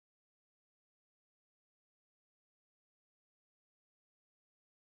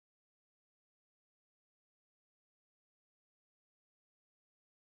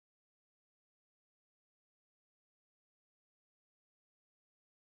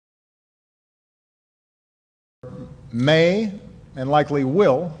may and likely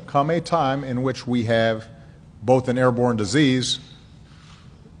will come a time in which we have both an airborne disease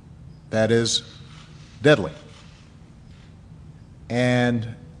that is deadly.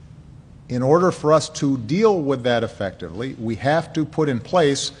 And in order for us to deal with that effectively, we have to put in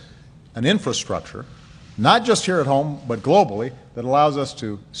place an infrastructure, not just here at home, but globally, that allows us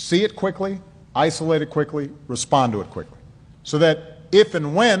to see it quickly, isolate it quickly, respond to it quickly. So that if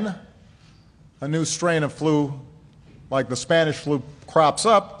and when a new strain of flu, like the Spanish flu, crops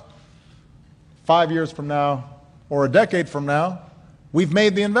up 5 years from now or a decade from now, we've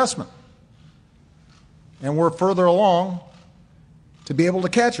made the investment. And we're further along to be able to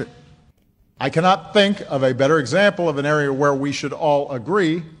catch it. I cannot think of a better example of an area where we should all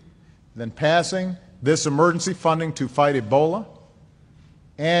agree than passing this emergency funding to fight Ebola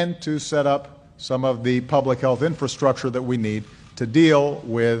and to set up some of the public health infrastructure that we need to deal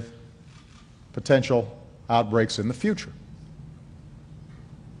with potential outbreaks in the future.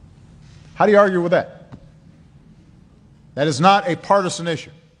 How do you argue with that? That is not a partisan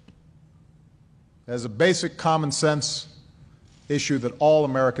issue. That is a basic common sense issue that all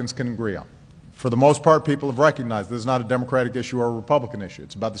Americans can agree on. For the most part, people have recognized this is not a Democratic issue or a Republican issue.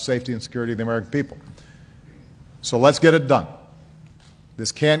 It's about the safety and security of the American people. So let's get it done.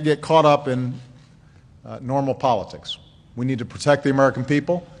 This can't get caught up in normal politics. We need to protect the American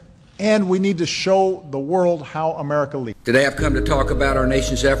people, and we need to show the world how America leads. Today I've come to talk about our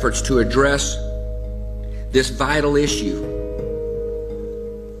nation's efforts to address this vital issue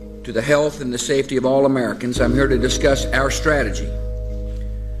to the health and the safety of all Americans. I'm here to discuss our strategy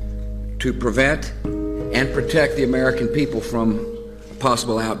to prevent and protect the American people from a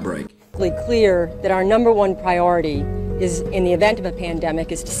possible outbreak. It's clear that our number one priority is, in the event of a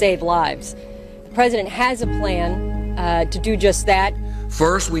pandemic, is to save lives. The President has a plan to do just that.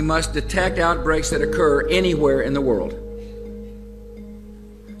 First, we must detect outbreaks that occur anywhere in the world.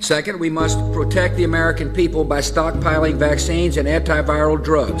 Second, we must protect the American people by stockpiling vaccines and antiviral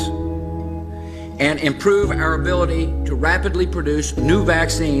drugs and improve our ability to rapidly produce new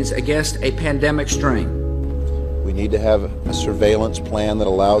vaccines against a pandemic strain. We need to have a surveillance plan that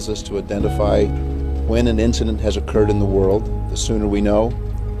allows us to identify when an incident has occurred in the world. The sooner we know,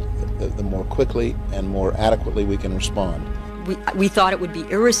 the more quickly and more adequately we can respond. We thought it would be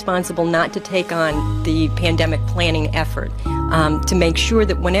irresponsible not to take on the pandemic planning effort to make sure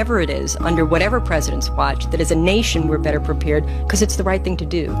that whenever it is, under whatever president's watch, that as a nation we're better prepared, because it's the right thing to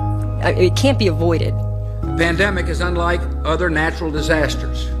do. It can't be avoided. A pandemic is unlike other natural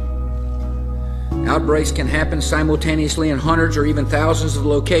disasters. Outbreaks can happen simultaneously in hundreds or even thousands of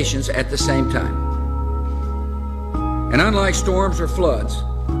locations at the same time. And unlike storms or floods,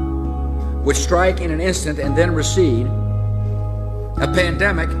 which strike in an instant and then recede, a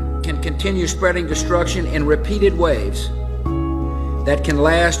pandemic can continue spreading destruction in repeated waves that can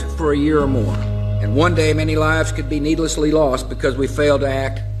last for a year or more. And one day, many lives could be needlessly lost because we failed to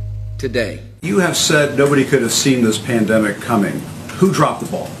act today. You have said nobody could have seen this pandemic coming. Who dropped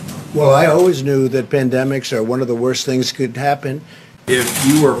the ball? Well, I always knew that pandemics are one of the worst things that could happen. If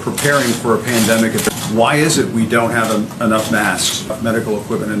you were preparing for a pandemic, why is it we don't have enough masks, medical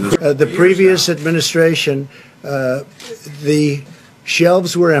equipment in this? The previous administration, the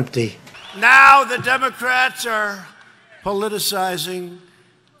shelves were empty. Now the Democrats are politicizing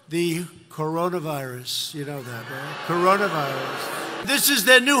the coronavirus. You know that, right? Coronavirus. This is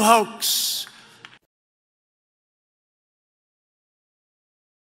their new hoax.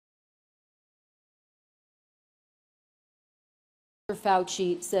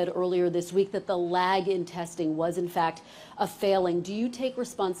 Fauci said earlier this week that the lag in testing was, in fact, a failing. Do you take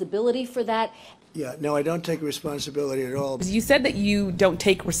responsibility for that? Yeah, no, I don't take responsibility at all. You said that you don't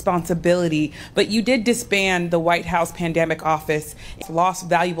take responsibility, but you did disband the White House pandemic office. Lost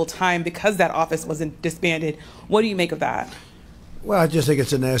valuable time because that office wasn't disbanded. What do you make of that? Well, I just think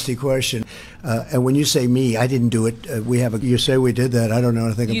it's a nasty question. And when you say me, I didn't do it. You say we did that. I don't know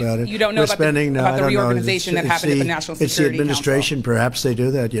anything about it. You don't know about the reorganization that happened at the National Security Council. It's the administration. Council. Perhaps they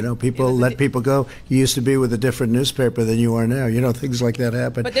do that. You know, people let people go. You used to be with a different newspaper than you are now. You know, things like that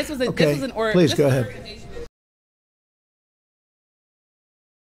happen. But this was an Please go ahead.